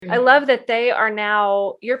I love that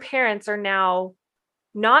your parents are now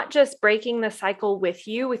not just breaking the cycle with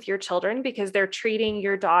you, with your children, because they're treating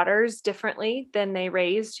your daughters differently than they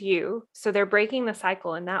raised you. So they're breaking the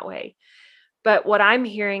cycle in that way. But what I'm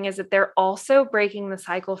hearing is that they're also breaking the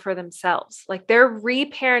cycle for themselves. Like they're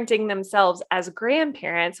reparenting themselves as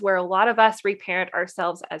grandparents, where a lot of us reparent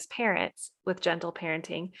ourselves as parents with gentle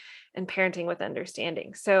parenting and parenting with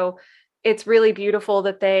understanding. So it's really beautiful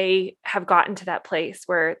that they have gotten to that place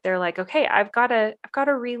where they're like, okay, I've got to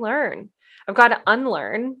relearn. I've got to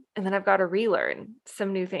unlearn, and then I've got to relearn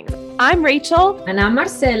some new things. I'm Rachel. And I'm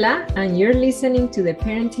Marcela, and you're listening to the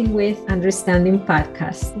Parenting with Understanding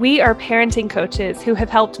podcast. We are parenting coaches who have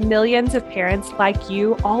helped millions of parents like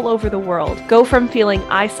you all over the world go from feeling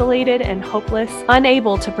isolated and hopeless,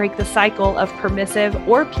 unable to break the cycle of permissive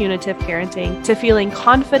or punitive parenting, to feeling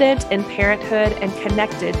confident in parenthood and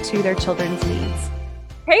connected to their children's needs.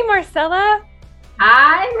 Hey, Marcela.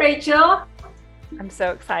 Hi, Rachel. I'm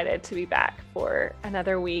so excited to be back for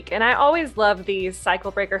another week. And I always love these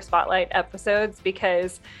Cycle Breaker Spotlight episodes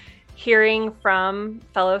because hearing from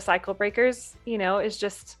fellow cycle breakers, is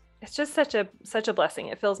just such a blessing.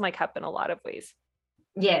 It fills my cup in a lot of ways.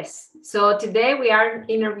 Yes. So today we are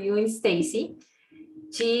interviewing Stacey.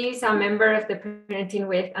 She's a member of the Parenting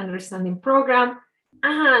with Understanding program.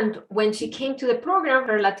 And when she came to the program,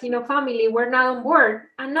 her Latino family were not on board,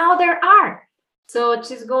 and now there are. So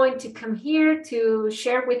she's going to come here to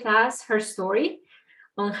share with us her story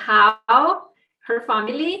on how her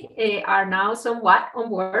family are now somewhat on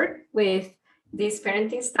board with this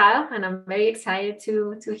parenting style. And I'm very excited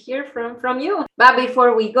to hear from you. But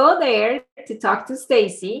before we go there to talk to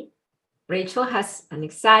Stacey, Rachel has an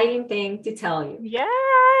exciting thing to tell you.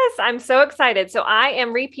 Yes, I'm so excited. So I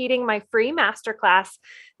am repeating my free masterclass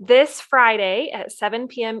this Friday at 7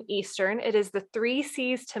 p.m. Eastern. It is the 3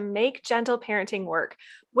 C's to make gentle parenting work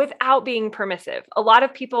without being permissive. A lot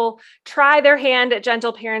of people try their hand at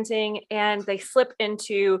gentle parenting and they slip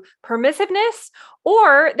into permissiveness,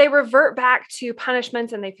 or they revert back to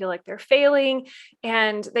punishments and they feel like they're failing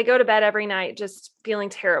and they go to bed every night just feeling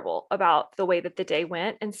terrible about the way that the day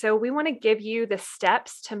went. And so we want to give you the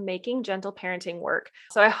steps to making gentle parenting work.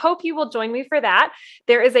 So I hope you will join me for that.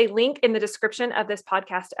 There is a link in the description of this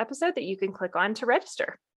podcast episode that you can click on to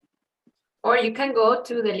register. Or you can go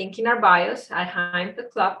to the link in our bios at Heim the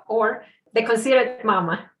Club or The Considerate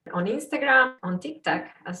Mama on Instagram, on TikTok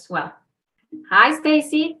as well. Hi,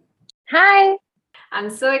 Stacey. Hi. I'm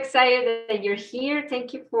so excited that you're here.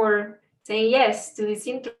 Thank you for saying yes to this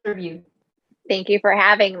interview. Thank you for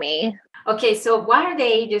having me. Okay, so what are the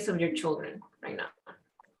ages of your children right now?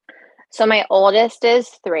 So my oldest is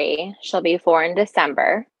 3. She'll be 4 in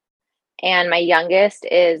December. And my youngest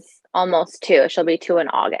is almost 2. She'll be 2 in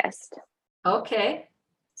August. Okay.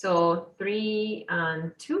 So 3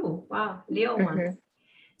 and 2. Wow, little ones. Mm-hmm.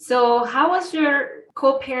 So how was your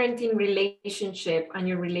co-parenting relationship and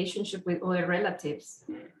your relationship with other relatives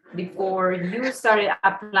before you started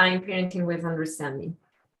applying parenting with understanding?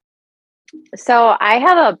 So I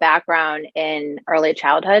have a background in early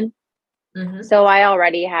childhood. Mm-hmm. So I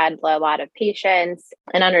already had a lot of patience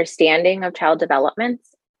and understanding of child development.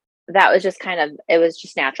 That was just it was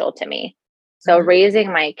just natural to me. So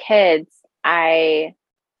raising my kids, I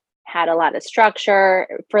had a lot of structure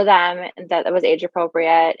for them that was age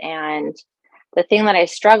appropriate. And the thing that I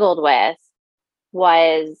struggled with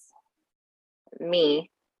was me,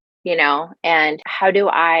 and how do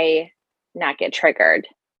I not get triggered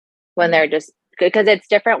when they're just, because it's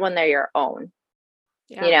different when they're your own.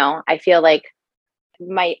 Yeah. I feel like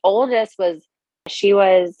my oldest she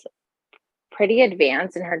was pretty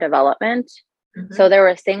advanced in her development. Mm-hmm. So there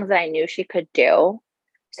was things that I knew she could do.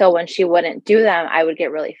 So when she wouldn't do them, I would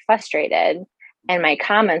get really frustrated. And my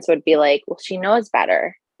comments would be like, well, she knows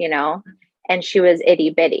better, and she was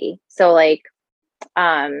itty bitty. So I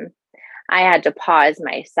had to pause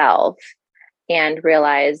myself and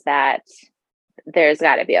realize that there's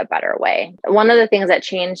got to be a better way. One of the things that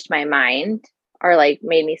changed my mind or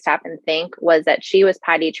made me stop and think was that she was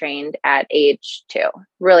potty trained at age 2,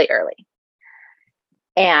 really early.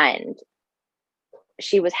 And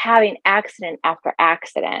she was having accident after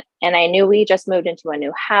accident. And I knew we just moved into a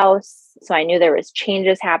new house. So I knew there was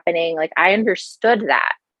changes happening. I understood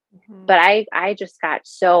that. Mm-hmm. But I just got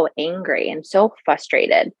so angry and so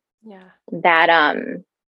frustrated that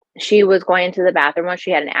she was going into the bathroom when she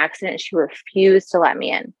had an accident. She refused to let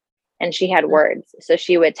me in. And she had words. So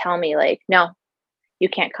she would tell me no, you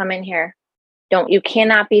can't come in here. You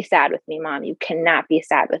cannot be sad with me, Mom. You cannot be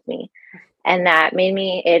sad with me. And that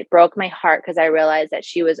it broke my heart because I realized that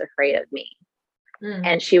she was afraid of me. Mm-hmm.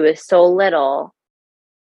 And she was so little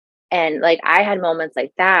And like, I had moments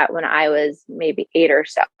like that when I was maybe 8 or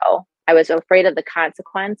so. I was afraid of the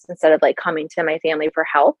consequence instead of like coming to my family for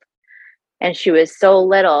help. And she was so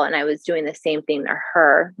little, and I was doing the same thing to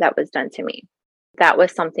her that was done to me. That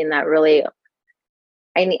was something that really,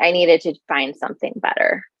 I needed to find something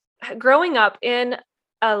better. Growing up in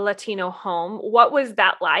a Latino home, what was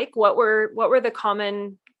that like? What were the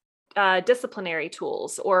common disciplinary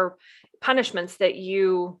tools or punishments that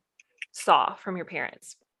you saw from your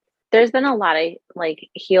parents? There's been a lot of like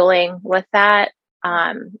healing with that.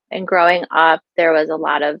 And growing up, there was a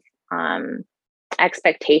lot of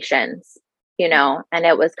expectations, and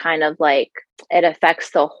it was kind of like it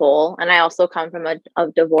affects the whole. And I also come from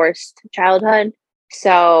a divorced childhood.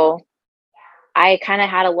 So I kind of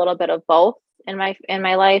had a little bit of both in my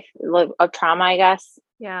life of trauma, I guess.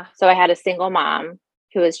 Yeah. So I had a single mom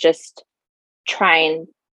who was just trying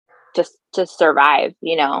just to survive,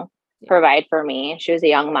 provide for me. She was a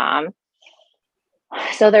young mom.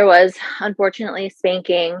 So there was unfortunately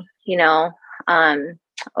spanking,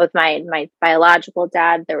 with my biological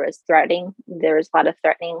dad. There was a lot of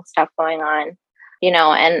threatening stuff going on,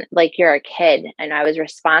 and like, you're a kid and I was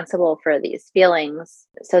responsible for these feelings.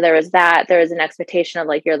 So there was that. There was an expectation of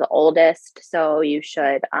like, you're the oldest, so you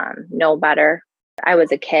should know better. I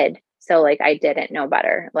was a kid. So like, I didn't know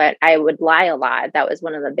better, but I would lie a lot. That was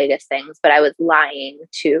one of the biggest things, but I was lying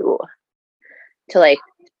to like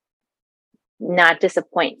not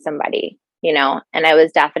disappoint somebody, and I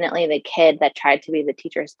was definitely the kid that tried to be the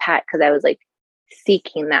teacher's pet because I was like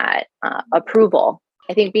seeking that approval.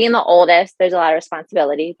 I think being the oldest, there's a lot of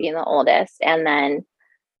responsibility being the oldest. And then,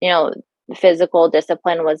 physical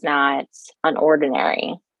discipline was not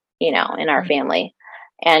unordinary, in our family.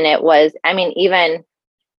 And it was, even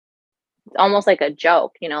almost like a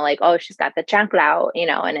joke, like, oh, she's got the chancla out,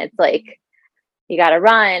 and it's like, you got to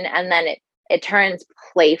run. And then it turns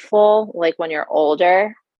playful, like when you're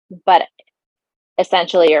older, but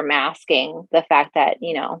essentially you're masking the fact that,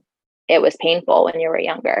 it was painful when you were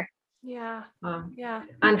younger. Yeah. Yeah.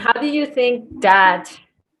 And how do you think that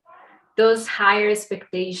those higher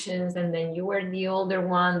expectations, and then you were the older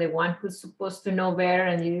one, the one who's supposed to know better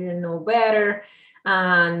and you didn't know better,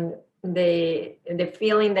 and the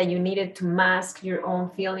feeling that you needed to mask your own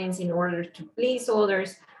feelings in order to please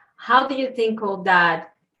others, how do you think all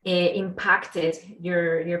that impacted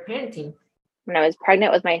your parenting? When I was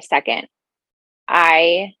pregnant with my second,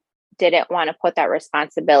 I didn't want to put that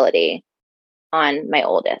responsibility on my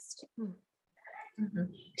oldest. Mm-hmm.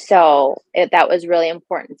 So that was really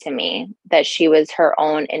important to me that she was her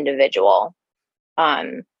own individual.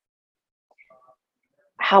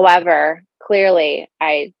 However, clearly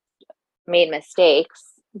I made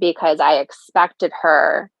mistakes because I expected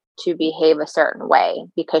her to behave a certain way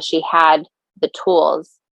because she had the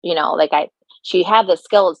tools, she had the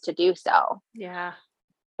skills to do so. Yeah.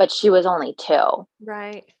 But she was only 2.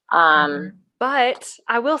 Right. Mm-hmm. But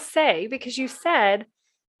I will say, because you said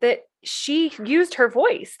that she used her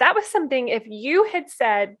voice, that was something, if you had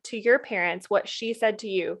said to your parents what she said to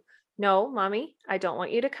you, no, mommy, I don't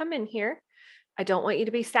want you to come in here. I don't want you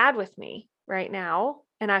to be sad with me right now.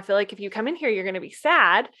 And I feel like if you come in here, you're going to be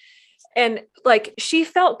sad. And like, she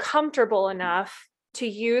felt comfortable enough to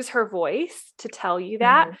use her voice to tell you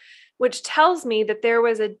that, which tells me that there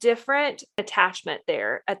was a different attachment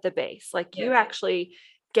there at the base. Like, you actually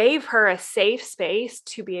gave her a safe space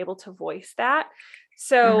to be able to voice that.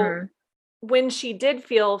 So when she did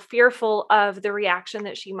feel fearful of the reaction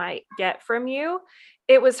that she might get from you,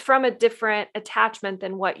 it was from a different attachment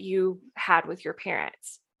than what you had with your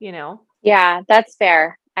parents, Yeah, that's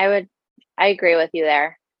fair. I agree with you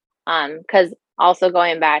there. Because also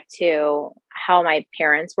going back to how my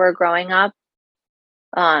parents were growing up,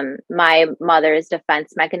 my mother's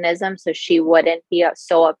defense mechanism, so she wouldn't be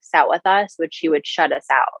so upset with us, she would shut us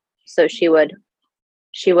out. So she would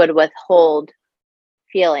withhold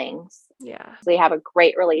feelings. Yeah. We have a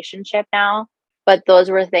great relationship now, but those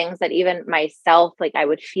were things that even myself, like, I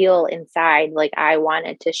would feel inside, like I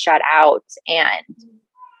wanted to shut out, and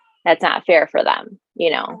that's not fair for them,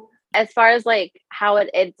 As far as like how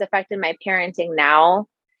it's affected my parenting now,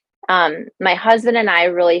 my husband and I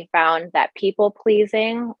really found that people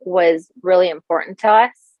pleasing was really important to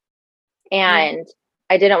us. And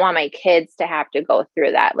I didn't want my kids to have to go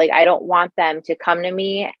through that. Like, I don't want them to come to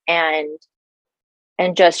me and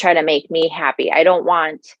just try to make me happy. I don't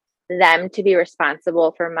want them to be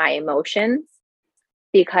responsible for my emotions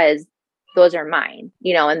because those are mine,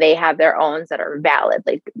 and they have their own that are valid.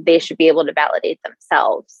 Like, they should be able to validate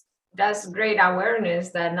themselves. That's great awareness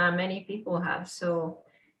that not many people have. So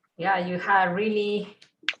yeah, you had a really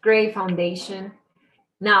great foundation.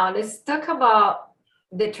 Now let's talk about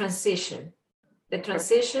the transition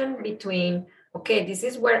between, okay, this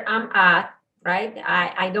is where I'm at, right?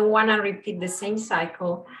 I don't want to repeat the same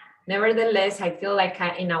cycle. Nevertheless, I feel like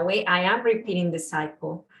in a way I am repeating the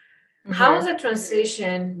cycle. Mm-hmm. How is the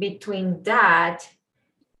transition between that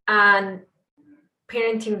and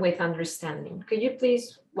parenting with understanding? Could you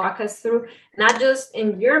please walk us through, not just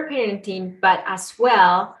in your parenting, but as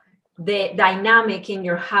well the dynamic in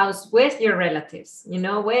your house with your relatives,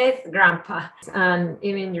 with grandpa and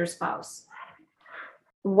even your spouse?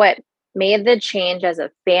 What made the change as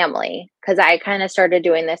a family, because I kind of started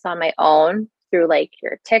doing this on my own through like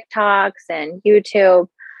your TikToks and YouTube,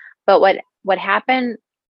 but what happened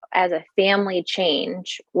as a family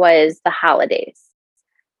change was the holidays.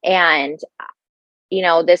 And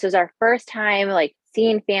this was our first time like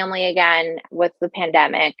seeing family again with the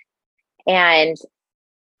pandemic. And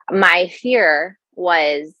my fear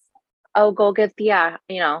was, oh, go give Thea,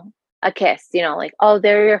 a kiss, like, oh,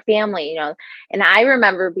 they're your family, And I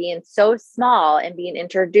remember being so small and being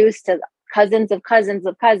introduced to cousins of cousins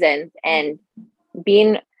of cousins and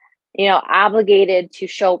being, obligated to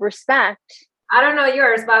show respect. I don't know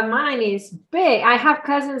yours, but mine is big. I have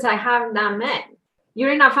cousins I have not met.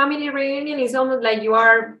 You're in a family reunion, it's almost like you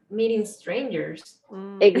are meeting strangers.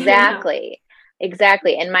 Exactly.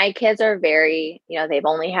 Exactly. And my kids are very, they've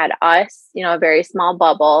only had us, a very small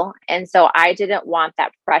bubble. And so I didn't want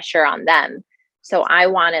that pressure on them. So I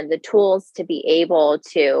wanted the tools to be able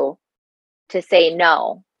to say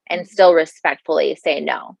no and still respectfully say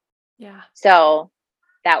no. Yeah. So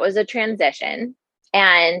that was a transition.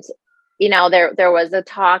 And, there was the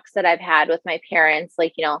talks that I've had with my parents,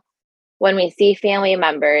 like, when we see family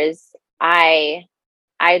members, I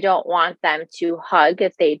don't want them to hug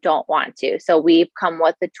if they don't want to. So we've come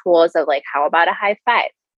with the tools of like, how about a high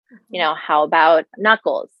five? How about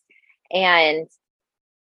knuckles? And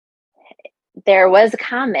there was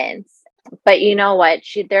comments, but you know what?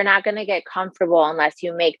 They're not going to get comfortable unless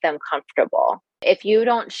you make them comfortable. If you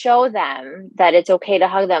don't show them that it's okay to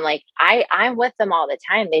hug them, like I'm with them all the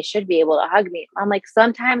time. They should be able to hug me. I'm like,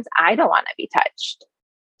 sometimes I don't want to be touched.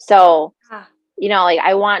 So, like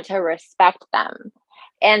I want to respect them.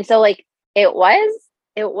 And so like, it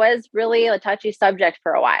was really a touchy subject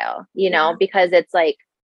for a while, because it's like,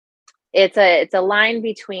 it's a line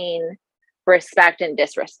between respect and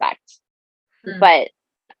disrespect, but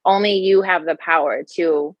only you have the power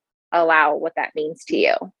to allow what that means to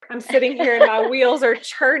you. I'm sitting here and my wheels are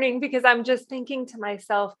churning because I'm just thinking to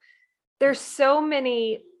myself, there's so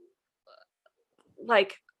many,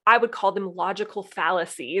 like, I would call them logical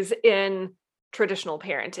fallacies in traditional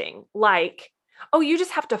parenting. Like, oh, you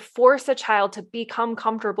just have to force a child to become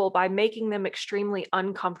comfortable by making them extremely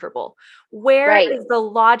uncomfortable. Where is the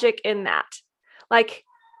logic in that? Like,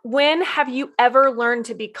 when have you ever learned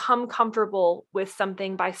to become comfortable with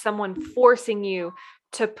something by someone forcing you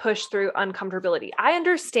to push through uncomfortability? I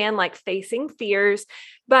understand like facing fears,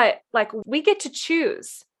 but like we get to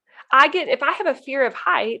choose. If I have a fear of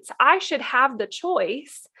heights, I should have the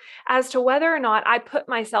choice as to whether or not I put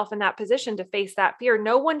myself in that position to face that fear.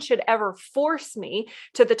 No one should ever force me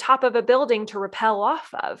to the top of a building to rappel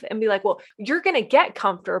off of and be like, well, you're going to get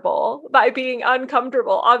comfortable by being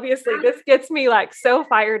uncomfortable. Obviously, this gets me like so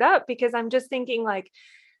fired up because I'm just thinking like,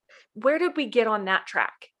 where did we get on that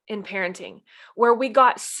track in parenting where we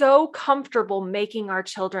got so comfortable making our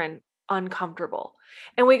children uncomfortable?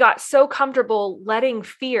 And we got so comfortable letting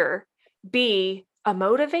fear be a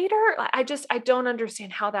motivator. I don't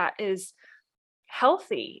understand how that is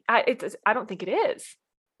healthy. I don't think it is.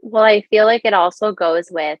 Well, I feel like it also goes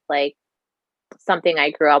with like something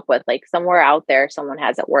I grew up with, like somewhere out there, someone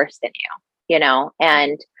has it worse than you,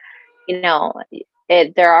 and,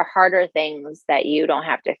 there are harder things that you don't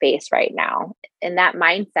have to face right now. In that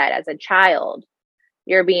mindset as a child,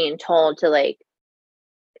 you're being told to like,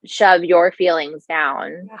 shove your feelings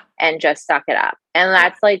down and just suck it up. And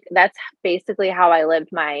that's basically how I lived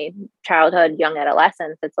my childhood, young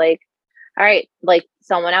adolescence. It's like, all right, like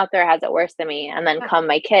someone out there has it worse than me. And then come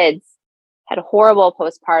my kids had a horrible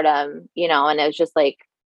postpartum, and it was just like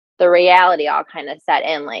the reality all kind of set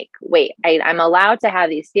in like, wait, I'm allowed to have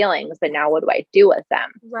these feelings, but now what do I do with them?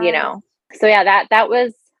 Right. So yeah, that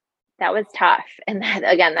was tough. And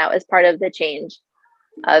that was part of the change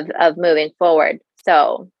of moving forward.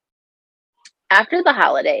 So after the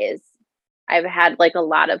holidays, I've had like a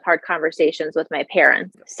lot of hard conversations with my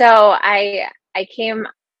parents. So I came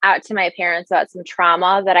out to my parents about some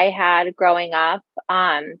trauma that I had growing up,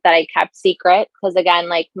 that I kept secret. Because again,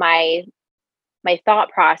 like my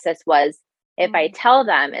thought process was, if I tell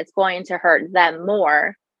them, it's going to hurt them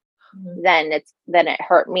more than it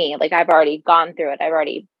hurt me. Like I've already gone through it. I've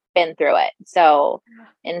already been through it. So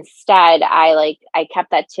instead, I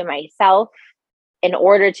kept that to myself. In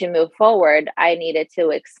order to move forward, I needed to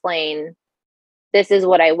explain, this is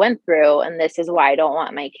what I went through, and this is why I don't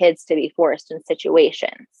want my kids to be forced in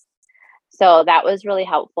situations. So that was really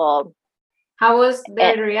helpful. How was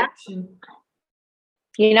their reaction?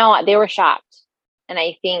 They were shocked. And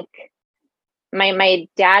I think my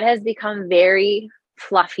dad has become very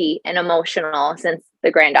fluffy and emotional since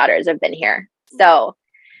the granddaughters have been here. So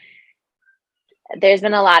there's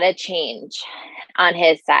been a lot of change on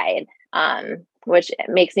his side, which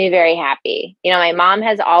makes me very happy. My mom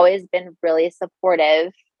has always been really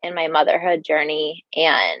supportive in my motherhood journey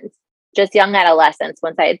and just young adolescence.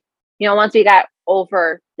 Once we got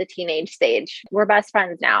over the teenage stage, we're best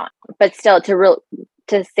friends now. But still,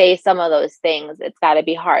 to say some of those things, it's got to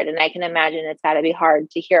be hard. And I can imagine it's got to be hard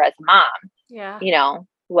to hear as a mom,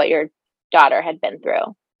 what your daughter had been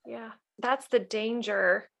through. Yeah, that's the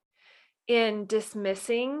danger in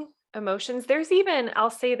dismissing emotions. There's even, I'll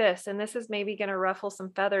say this, and this is maybe going to ruffle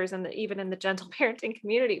some feathers even in the gentle parenting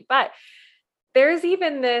community, but there's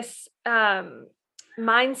even this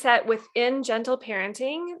mindset within gentle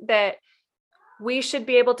parenting that we should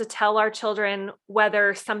be able to tell our children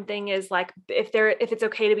whether something is like, if it's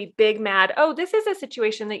okay to be big mad. Oh, this is a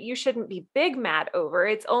situation that you shouldn't be big mad over.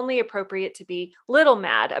 It's only appropriate to be little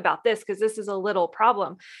mad about this because this is a little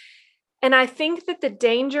problem. And I think that the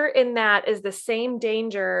danger in that is the same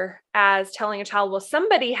danger as telling a child, well,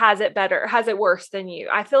 somebody has it better, has it worse than you.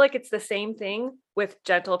 I feel like it's the same thing with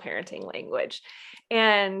gentle parenting language.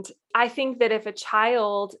 And I think that if a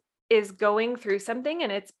child is going through something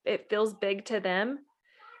and it feels big to them,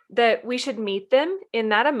 that we should meet them in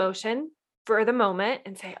that emotion for the moment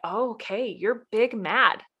and say, oh, okay, you're big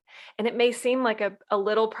mad. And it may seem like a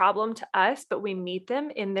little problem to us, but we meet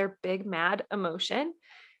them in their big mad emotion.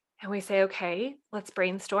 And we say, okay, let's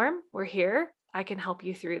brainstorm. We're here. I can help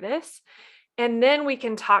you through this. And then we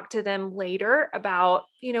can talk to them later about,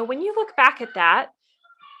 when you look back at that,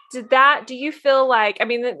 do you feel like,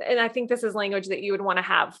 and I think this is language that you would want to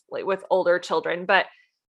have with older children, but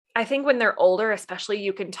I think when they're older, especially,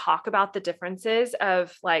 you can talk about the differences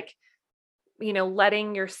of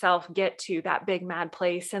letting yourself get to that big mad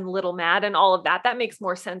place and little mad and all of that. That makes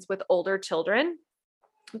more sense with older children.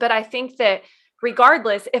 But I think that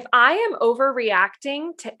regardless, if I am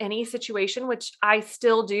overreacting to any situation, which I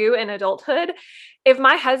still do in adulthood, if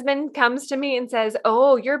my husband comes to me and says,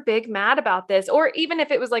 oh, you're big mad about this, or even if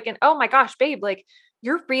it was like oh my gosh, babe, like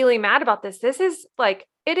you're really mad about this. This is like,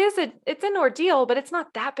 it's an ordeal, but it's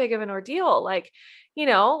not that big of an ordeal. Like,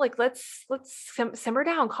 let's simmer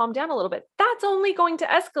down, calm down a little bit. That's only going to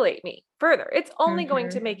escalate me further. It's only going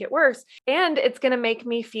to make it worse. And it's going to make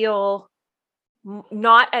me feel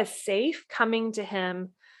not as safe coming to him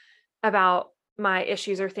about my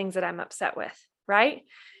issues or things that I'm upset with. Right.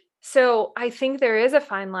 So I think there is a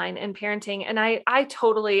fine line in parenting. And I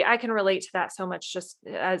can relate to that so much, just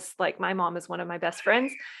as like my mom is one of my best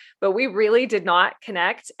friends, but we really did not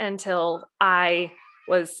connect until I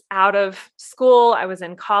was out of school. I was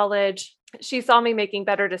in college. She saw me making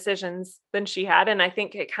better decisions than she had. And I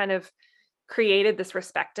think it kind of created this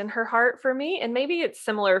respect in her heart for me. And maybe it's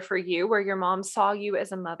similar for you, where your mom saw you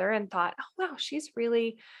as a mother and thought, oh, wow, she's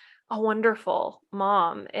really a wonderful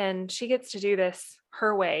mom and she gets to do this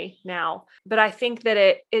her way now. But I think that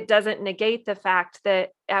it doesn't negate the fact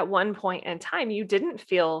that at one point in time, you didn't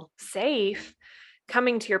feel safe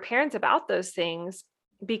coming to your parents about those things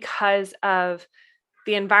because of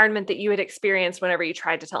the environment that you had experienced whenever you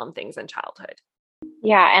tried to tell them things in childhood.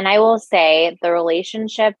 Yeah. And I will say the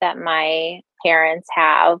relationship that my parents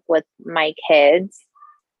have with my kids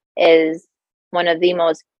is one of the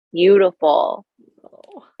most beautiful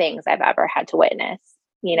things I've ever had to witness.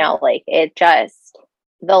 Like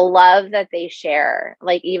the love that they share,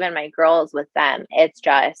 like even my girls with them, it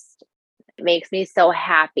makes me so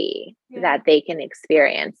happy that they can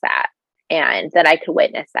experience that and that I could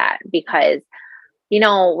witness that because,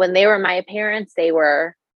 when they were my parents, they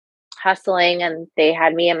were hustling and they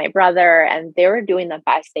had me and my brother and they were doing the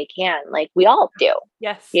best they can. Like we all do.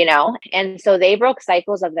 Yes. And so they broke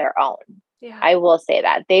cycles of their own. Yeah. I will say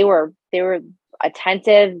that they were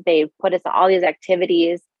attentive. They put us in all these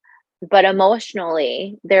activities, but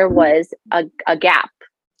emotionally there was a gap.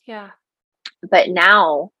 Yeah. But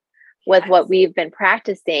now with what we've been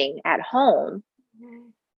practicing at home,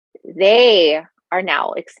 they are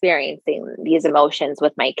now experiencing these emotions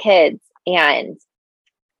with my kids. And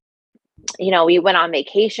we went on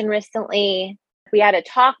vacation recently. We had a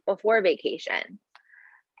talk before vacation.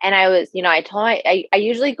 And I was, I told I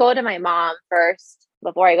usually go to my mom first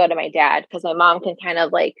before I go to my dad, because my mom can kind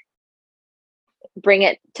of like bring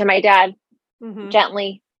it to my dad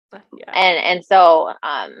gently. Yeah. And so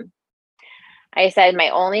I said, my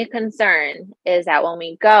only concern is that when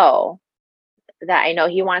we go, that I know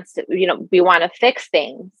he wants to, we want to fix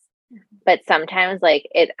things, but sometimes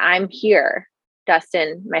I'm here,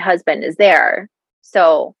 Dustin, my husband, is there.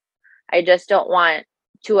 So I just don't want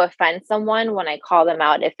to offend someone when I call them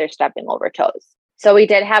out if they're stepping over toes. So we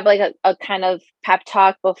did have a kind of pep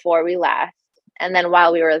talk before we left. And then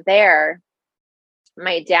while we were there,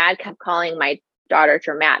 my dad kept calling my daughter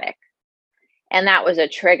dramatic. And that was a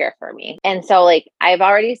trigger for me. And so I've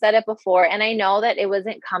already said it before, and I know that it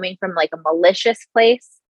wasn't coming from a malicious place.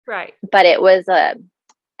 Right. But it was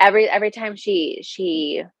every time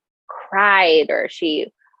she cried or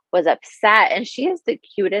she was upset, and she is the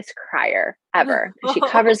cutest crier ever. She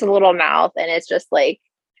covers a little mouth, and it's just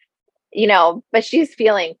but she's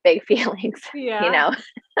feeling big feelings, Yeah.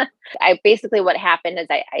 I basically, what happened is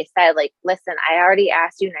I said, listen, I already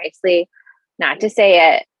asked you nicely not to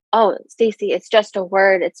say it. Oh, Stacey, it's just a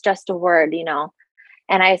word. It's just a word,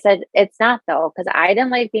 And I said, it's not though, because I didn't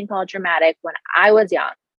like being called dramatic when I was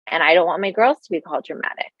young, and I don't want my girls to be called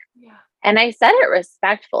dramatic. Yeah. And I said it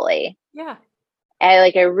respectfully. Yeah.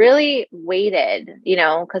 I really waited,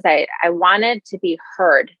 because I wanted to be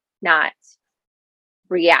heard, not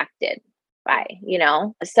reacted by,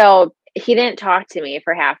 So he didn't talk to me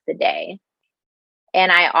for half the day.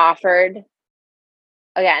 And I offered,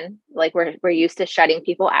 again, we're used to shutting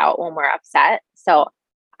people out when we're upset. So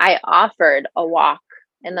I offered a walk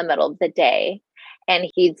in the middle of the day, and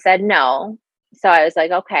he'd said no. So I was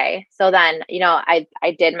like, okay. So then, I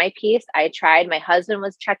did my piece. I tried. My husband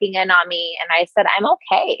was checking in on me, and I said, I'm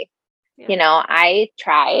okay. Yeah. I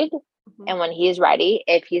tried. And when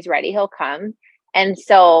if he's ready, he'll come. And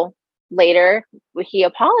so later he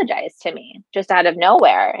apologized to me just out of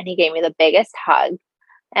nowhere, and he gave me the biggest hug.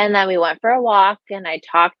 And then we went for a walk, and I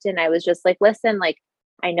talked, and I was just listen,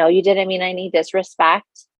 I know you didn't mean any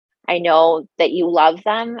disrespect. I know that you love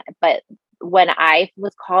them, but when I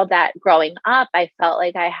was called that growing up, I felt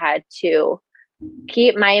like I had to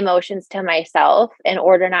keep my emotions to myself in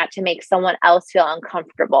order not to make someone else feel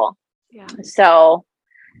uncomfortable. Yeah. So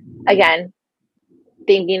again,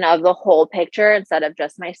 thinking of the whole picture instead of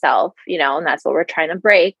just myself, and that's what we're trying to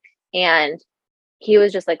break. And he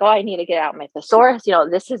was just oh, I need to get out my thesaurus.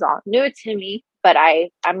 This is all new to me, but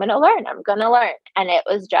I'm going to learn. I'm going to learn. And it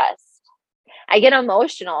was just, I get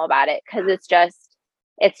emotional about it because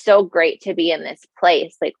it's so great to be in this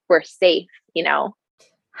place. We're safe,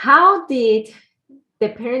 How did the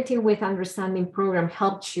Parenting with Understanding program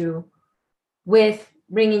help you with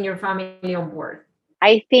bringing your family on board?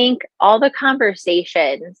 I think all the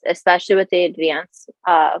conversations, especially with the advanced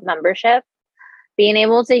membership, being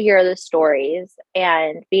able to hear the stories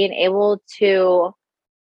and being able to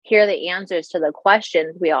hear the answers to the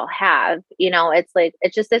questions we all have,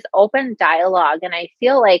 it's just this open dialogue. And I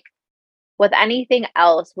feel like with anything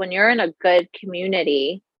else, when you're in a good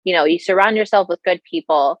community, you surround yourself with good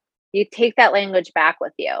people, you take that language back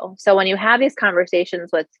with you. So when you have these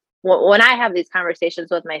conversations when I have these conversations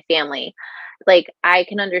with my family, I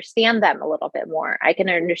can understand them a little bit more. I can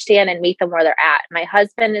understand and meet them where they're at. My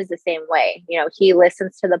husband is the same way. He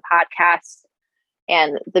listens to the podcast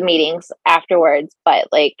and the meetings afterwards, but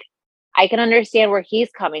I can understand where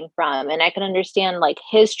he's coming from, and I can understand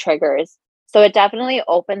his triggers. So it definitely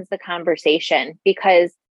opens the conversation,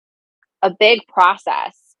 because a big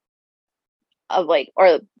process of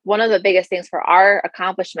or one of the biggest things for our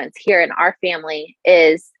accomplishments here in our family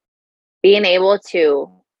is being able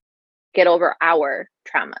to get over our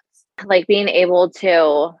traumas, being able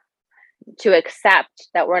to accept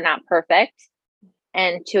that we're not perfect,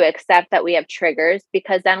 and to accept that we have triggers,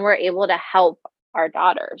 because then we're able to help our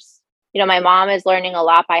daughters. My mom is learning a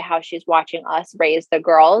lot by how she's watching us raise the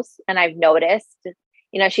girls. And I've noticed,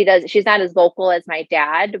 she's not as vocal as my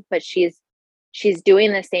dad, but she's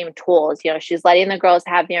doing the same tools. She's letting the girls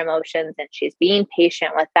have their emotions, and she's being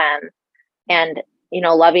patient with them, and,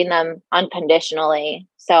 loving them unconditionally.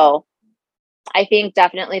 So I think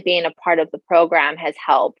definitely being a part of the program has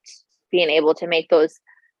helped, being able to make those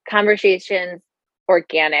conversations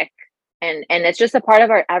organic, and it's just a part of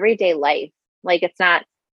our everyday life. It's not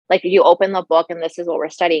you open the book and this is what we're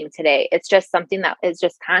studying today. It's just something that is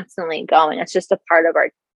just constantly going. It's just a part of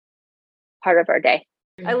our day.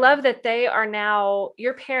 I love that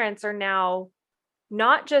your parents are now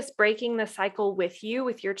not just breaking the cycle with you,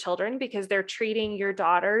 with your children, because they're treating your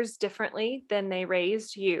daughters differently than they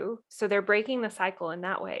raised you. So they're breaking the cycle in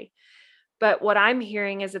that way. But what I'm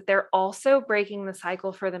hearing is that they're also breaking the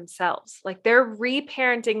cycle for themselves. Like they're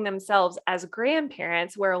reparenting themselves as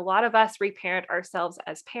grandparents, where a lot of us reparent ourselves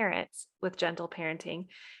as parents with gentle parenting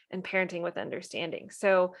and parenting with understanding.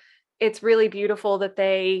 So it's really beautiful that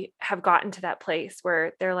they have gotten to that place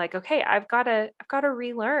where they're like, okay, I've got to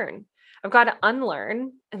relearn. I've got to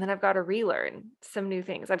unlearn, and then I've got to relearn some new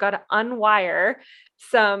things. I've got to unwire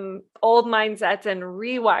some old mindsets and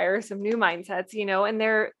rewire some new mindsets,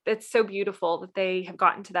 and it's so beautiful that they have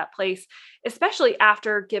gotten to that place, especially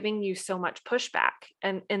after giving you so much pushback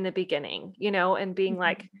and in the beginning, and being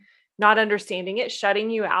like, not understanding it,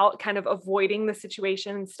 shutting you out, kind of avoiding the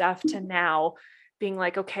situation and stuff, to now being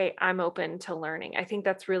like, okay, I'm open to learning. I think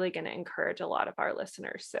that's really going to encourage a lot of our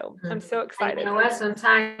listeners. So I'm so excited. And you know what?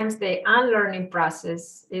 Sometimes the unlearning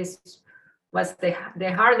process was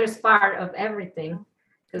the hardest part of everything.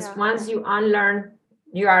 Because once you unlearn,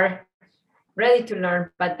 you are ready to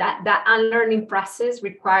learn. But that unlearning process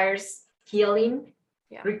requires healing,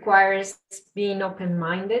 requires being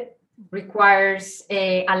open-minded, requires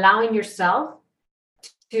allowing yourself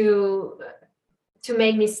to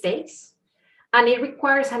make mistakes. And it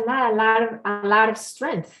requires a lot of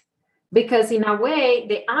strength, because in a way,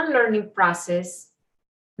 the unlearning process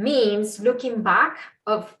means looking back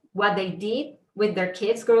of what they did with their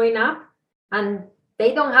kids growing up, and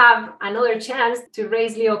they don't have another chance to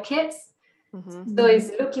raise little kids. Mm-hmm. So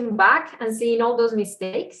it's looking back and seeing all those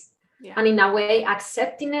mistakes, and in a way,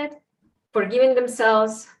 accepting it, forgiving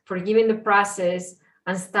themselves, forgiving the process,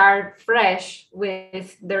 and start fresh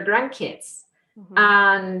with their grandkids. Mm-hmm.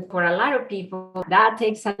 And for a lot of people, that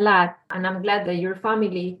takes a lot. And I'm glad that your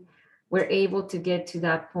family were able to get to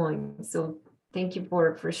that point. So thank you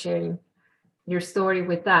for sharing your story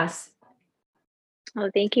with us.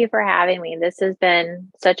 Well, thank you for having me. This has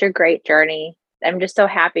been such a great journey. I'm just so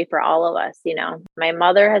happy for all of us. My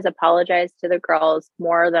mother has apologized to the girls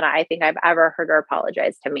more than I think I've ever heard her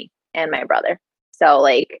apologize to me and my brother. So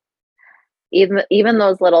like, even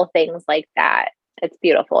those little things like that, it's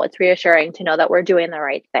beautiful. It's reassuring to know that we're doing the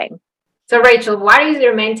right thing. So Rachel, what is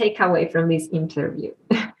your main takeaway from this interview?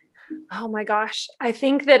 Oh my gosh. I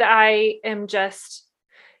think that I am just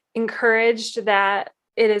encouraged that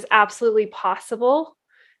it is absolutely possible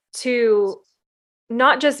to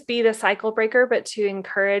not just be the cycle breaker, but to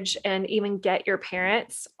encourage and even get your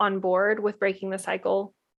parents on board with breaking the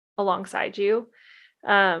cycle alongside you.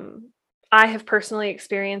 I have personally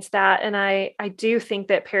experienced that. And I do think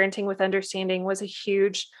that parenting with understanding was a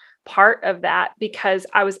huge part of that, because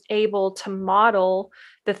I was able to model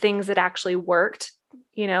the things that actually worked,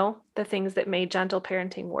 the things that made gentle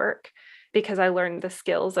parenting work, because I learned the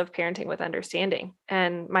skills of parenting with understanding.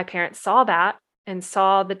 And my parents saw that and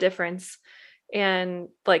saw the difference, and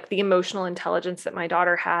like the emotional intelligence that my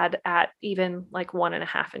daughter had at even like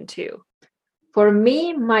 1.5 and 2. For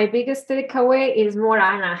me, my biggest takeaway is more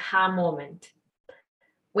an aha moment.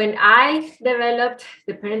 When I developed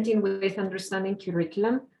the Parenting with Understanding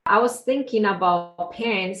curriculum, I was thinking about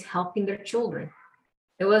parents helping their children.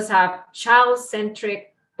 It was a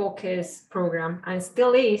child-centric focus program, and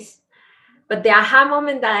still is. But the aha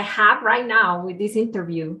moment that I have right now with this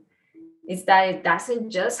interview is that it doesn't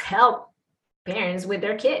just help parents with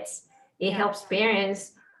their kids. It helps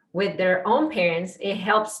parents with their own parents. It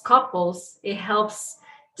helps couples. It helps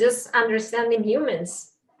just understanding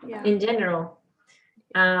humans in general.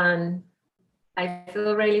 And I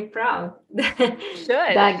feel really proud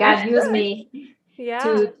that God used me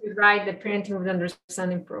to write the Parenting with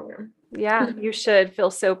Understanding program. Yeah, you should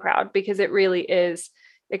feel so proud, because it really is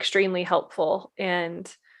extremely helpful.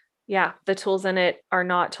 And the tools in it are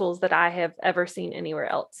not tools that I have ever seen anywhere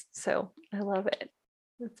else. So I love it.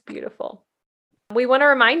 It's beautiful. We want to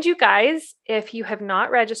remind you guys, if you have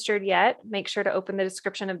not registered yet, make sure to open the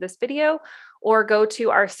description of this video or go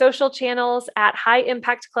to our social channels at High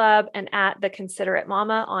Impact Club and at The Considerate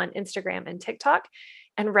Mama on Instagram and TikTok,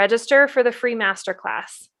 and register for the free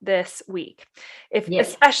masterclass this week.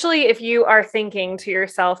 Especially if you are thinking to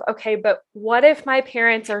yourself, okay, but what if my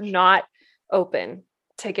parents are not open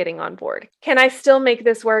to getting on board? Can I still make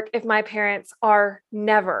this work if my parents are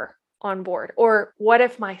never on board? Or what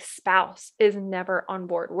if my spouse is never on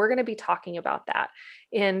board? We're going to be talking about that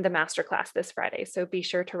in the masterclass this Friday. So be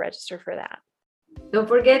sure to register for that. Don't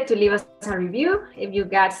forget to leave us a review if you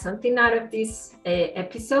got something out of this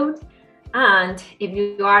episode. And if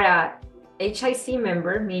you are a HIC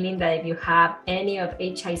member, meaning that if you have any of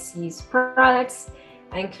HIC's products,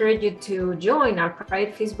 I encourage you to join our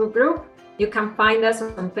private Facebook group. You can find us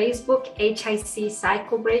on Facebook, HIC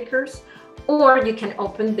Cycle Breakers, or you can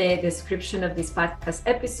open the description of this podcast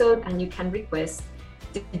episode and you can request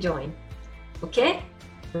to join. Okay?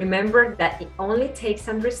 remember that it only takes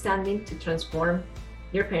understanding to transform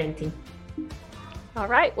your parenting. All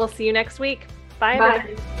right. We'll see you next week. Bye, Bye.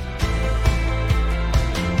 everybody.